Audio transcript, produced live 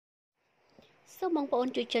សូមបងប្អូន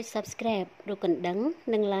ជួយចុច Subscribe ឬកណ្ដឹង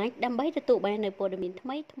និង Like ដើម្បីទទួលបាននូវព័ត៌មានថ្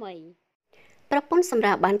មីៗប្រពន្ធសម្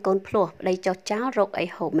រាប់បានកូនភ្លោះប្តីចោះចោលរកអី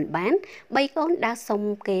ហូបមិនបាន3កូនដើរសុំ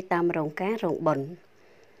គេតាមរោងការរោងបុណ្យ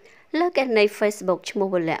លើកនៃ Facebook ឈ្មោះ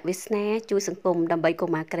វលៈវាសនាជួយសង្គមដើម្បីកុ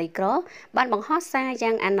មារក្រីក្របានបង្ហោះសារ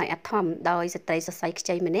យ៉ាងអាណ័យអធមដោយស្ត្រីសរសៃខ្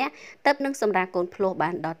ចីម្នាក់ទៅនឹងសម្រាប់កូនភ្លោះបា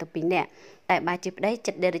នដល់ទៅ2នាក់តែបាជាប្តី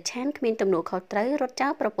ចិត្តដេរិឆានគ្មានទំនួលខុសត្រូវរត់ចោ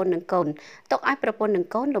លប្រពន្ធនឹងកូនទុកឲ្យប្រពន្ធនឹង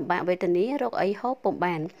កូនលំបាកវេទនារកអីហូបពុំ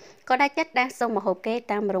បានក៏ដាច់ចិត្តដាស់សុំមកហូបគេ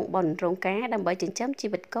តាមរោងបុណ្យរោងការដើម្បីចិញ្ចឹមជី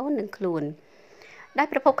វិតកូននិងខ្លួនដោយ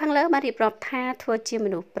ប្រភពខាងលើបានរៀបរាប់ថាធ្វើជាម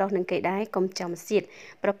នុស្សប្រុសនឹងគេដែរកុំចំសៀត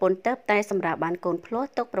ប្រពន្ធទៅតែសម្រាប់បានកូនភ្លោះ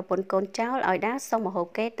ទុកប្រពន្ធកូនចោលឲ្យដាស់សុំមកហូប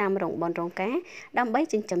គេតាមរោងបុណ្យរោងការដើម្បី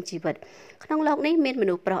ចិញ្ចឹមជីវិតក្នុងโลกនេះមានម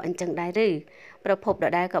នុស្សប្រុសអញ្ចឹងដែរឬប្រភពដ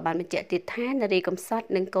ដែលក៏បានបញ្ជាក់ទៀតថានារីកំសត់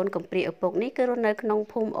និងកូនកំព្រាឪពុកនេះគឺរស់នៅក្នុង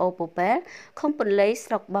ភូមិអូពូប៉ែលឃុំពន្លៃ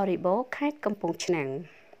ស្រុកបរិបូរខេត្តកំពង់ឆ្នាំង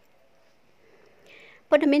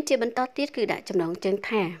ព័ត៌មានជាបន្តទៀតគឺដាក់ចំណងជើង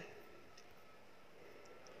ថា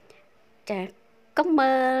ចាកុំ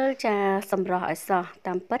មើលចាសម្រស់ឲ្យសោះ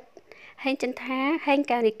តាមពិតហេងចន្ទថាហេង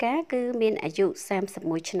ការិកាគឺមានអាយុ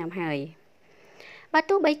31ឆ្នាំហើយបើ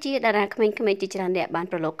ទោះបីជាតារាក្មេងៗជាច្រើនអ្នកបាន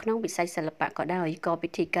ប្រឡូកក្នុងវិស័យសិល្បៈក៏ដោយក៏ពិ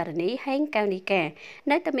ធីការនីហេងការិកា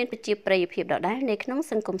នៅតែមានប្រជាប្រិយភាពដដែលនៅក្នុង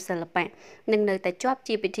សង្គមសិល្បៈនិងនៅតែជាប់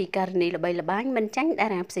ជាពិធីការនីល្បីល្បាញមិនចាញ់តា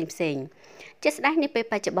រាផ្សេងជាស្ដេចនាពេល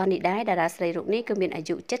បច្ចុប្បន្ននេះដែរតារាស្រីរូបនេះគឺមានអា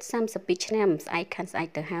យុជិត32ឆ្នាំស្អែកខាងស្អែក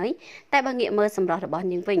ទៅហើយតែបើងាកមើលសម្រស់របស់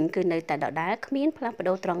នាងវិញគឺនៅតែដដែលគ្មានផ្លាស់ប្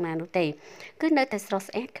ដូរត្រង់ណានោះទេគឺនៅតែស្រស់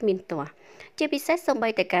ស្អាតគ្មានទាស់ជាពិសេសសូម្បី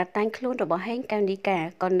តែការតែងខ្លួនរបស់ហេងកានីកា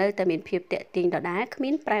ក៏នៅតែមានភាពតាក់ទាញដដែលគ្មា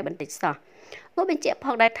នប្រែបន្តិចសោះមកបញ្ជាក់ផ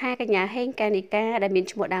ងដែរថាកញ្ញាហេងកានីកាដែលមាន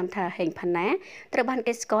ឈ្មោះដើមថាហេងផាណាត្រូវបាន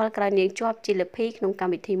គេស្គាល់ក្រោយនាងជាប់ជាលភីក្នុងកម្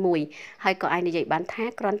មវិធីមួយហើយក៏អាចនិយាយបានថា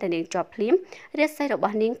គ្រាន់តែនាងជាប់ភ្លាមរាសីរប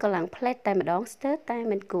ស់នាងក៏ឡើងផ្លែតតែម្ដងស្ទើរតែ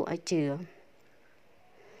មិនគួរឲ្យជឿ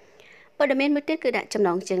ព័ត៌មានមួយទៀតគឺដាក់ចំណ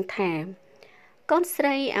ងជើងថាកូនស្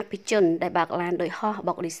រីអភិជនដែលបើកឡានដោយហោះ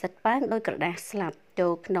បុកនិស្សិតប៉ាងដោយក្រដាសស្លាប់ចូ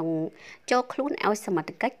លខ្លួនឲ្យសមត្ថ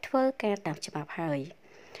កិច្ចធ្វើការតាមច្បាប់ហើយ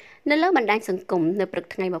នៅលើបណ្ដាញសង្គមនៅព្រឹក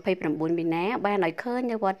ថ្ងៃ29មីនាបានឲ្យឃើញ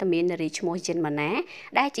នៅវត្តមាននារីឈ្មោះយិនម៉ាណា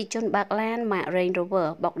ដែលជាជនបើកឡាន Mack Range Rover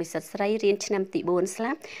បុកនិស្សិតស្រីរៀនឆ្នាំទី4ស្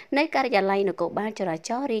លាប់នៅការិយាល័យនគរបាលចរា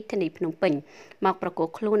ចរណ៍រាជធានីភ្នំពេញមកប្រកួត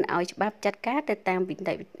ខ្លួនឲ្យច្បាប់ចាត់ការទៅតាមនី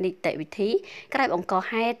តិវិធីក្រោយបង្ក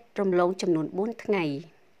ហេតុរំលងចំនួន4ថ្ងៃ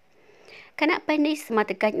គណៈពេលនេះសមា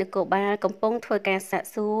ជិកនគរបាលកំពុងធ្វើការសាក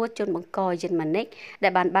សួរជនបង្កយិនម៉ានិកដែ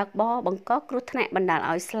លបានបើកបរបង្កគ្រោះថ្នាក់បណ្ដាល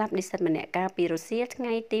ឲ្យស្លាប់និស្សិតម្នាក់កាលពីរុស្ស៊ីថ្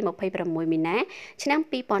ងៃទី26មីនាឆ្នាំ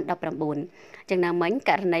2019យ៉ាងណាមិញ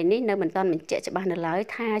ករណីនេះនៅមិនទាន់បញ្ជាក់ច្បាស់នៅឡើយ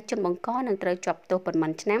ថាជនបង្កនឹងត្រូវជាប់ទោសប៉ុន្មា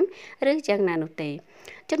នឆ្នាំឬយ៉ាងណានោះទេ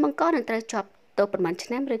ជនបង្កនឹងត្រូវជាប់ទោសប៉ុន្មានឆ្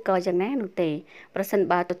នាំឬក៏យ៉ាងណានោះទេប្រសិន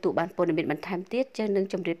បើទទួលបានព័ត៌មានបន្ថែមទៀតយើងនឹង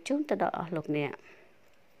ជម្រាបជូនទៅដល់អស់លោកអ្នក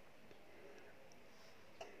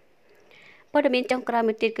ព័ត៌មានចុងក្រោយ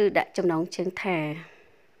មួយទៀតគឺដាក់ចំណងជើងថារ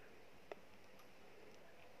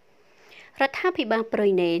ដ្ឋាភិបាលប្រ៊ុ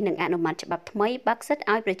យណេនឹងអនុម័តច្បាប់ថ្មីបាក់សិទ្ធ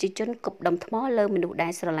ឲ្យប្រជាជនគប់ដុំថ្មលើមនុស្សដែ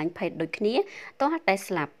លស្រឡាញ់ភេទដូចគ្នាទាល់តែ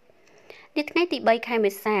ស្លាប់នៅថ្ងៃទី3ខែ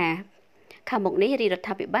មេសាខាងមុខនេះរដ្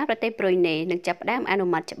ឋាភិបាលប្រទេសប្រ៊ុយណេនឹងចាប់ផ្ដើមអនុ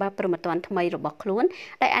ម័តច្បាប់ព្រហ្មទណ្ឌថ្មីរបស់ខ្លួន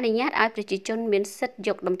ដែលអនុញ្ញាតឲ្យប្រជាជនមានសិទ្ធិយ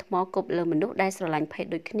កដុំថ្មគប់លើមនុស្សដែលស្រឡាញ់ភេទ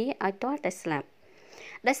ដូចគ្នាឲ្យទាល់តែស្លាប់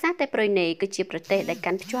ដោយសារតែប្រ៊ុយណេគឺជាប្រទេសដែល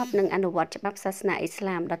កាន់ភ្ជាប់នឹងអនុវត្តច្បាប់សាសនាអ៊ីស្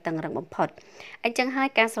លាមដ៏តឹងរ៉ឹងបំផុតអញ្ចឹងហើយ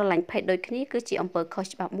ការស្រឡាញ់ភេទដូចគ្នាគឺជាអំពើខុស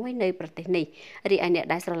ច្បាប់មួយនៅប្រទេសនេះរីឯអ្នក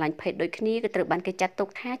ដែលស្រឡាញ់ភេទដូចគ្នាក៏ត្រូវបានគេចាត់ទុក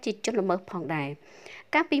ថាជាជនល្មើសផងដែរ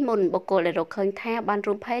កាលពីមុនបុគ្គលដែលរកឃើញថាបាន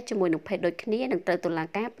រួមភេទជាមួយនឹងភេទដូចគ្នានឹងត្រូវតុលា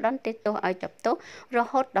ការផ្តន្ទាទោសឲ្យចាប់ទោសរ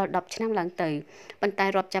ហូតដល់10ឆ្នាំឡើងទៅប៉ុន្តែ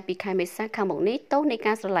រាប់ចាប់ពីខែមេសាខាងមុខនេះទោសនៃ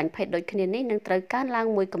ការស្រឡាញ់ភេទដូចគ្នានេះនឹងត្រូវកើនឡើង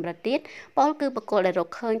មួយកម្រិតទៀតពលគឺបុគ្គលដែលរក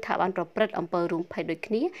ឃើញថាបានប្រព្រឹត្តអំពើរួមភេទដូច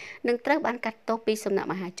គ្នានឹងត្រូវបានកាត់ទោសពីសំណាក់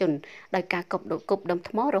មហាជនដោយការគប់ដុំ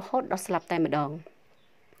ថ្មរហូតដល់ស្លាប់តែម្ដង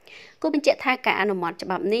គូបញ្ជាក់ថាការអនុម័តច្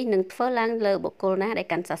បាប់នេះនឹងធ្វើឡើងលើបុគ្គលណាដែល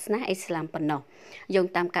កាន់សាសនាអ៊ីស្លាមប៉ុណ្ណោះយោង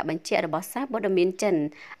តាមការបញ្ជាក់របស់សារព័ត៌មានចិន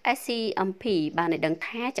SCMP បានឲ្យដឹង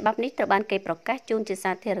ថាច្បាប់នេះត្រូវបានគេប្រកាសជូនជា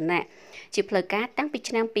សាធារណៈជាផ្លូវការតាំងពី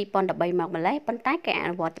ឆ្នាំ2013មកម្លេះប៉ុន្តែការអ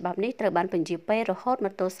នុវត្តច្បាប់នេះត្រូវបានពន្យាពេលរហូតម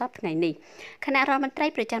កទល់សប្តាហ៍ថ្ងៃនេះគណៈរដ្ឋមន្ត្រី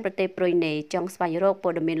ប្រចាំប្រទេសប្រ៊ុយណេចង់ស្វែងរកព័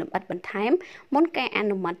ត៌មានលម្អិតបន្ថែមមុនការអ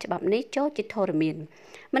នុម័តច្បាប់នេះចូលជាធរមាន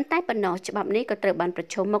មិនតែប៉ុណ្ណោះច្បាប់នេះក៏ត្រូវបានប្រ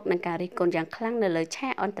ឈមមុខនឹងការរិះគន់យ៉ាងខ្លាំងនៅលើឆា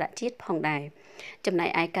កអន្តរជាតិផងដែរចំណែក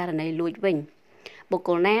ឯករណីលួចវិញបុគ្គ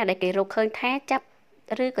លណាដែលគេរកឃើញថាចាប់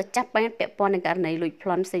បានពាក់ព័ន្ធនឹងករណីលួចប្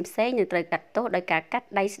លន់ផ្សេងៗនឹងត្រូវកាត់ទោសដោយការកាត់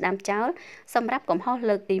ដៃស្ដាំចោលសម្រាប់កំហុស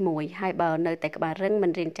លើកទី1ហើយបើនៅតែក្បាលរឹងមិ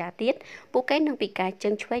នរៀងចាទៀតពួកគេនឹងពិការជើ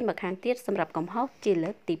ងឆ្វេងមកខាងទៀតសម្រាប់កំហុសជា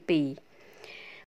លើកទី2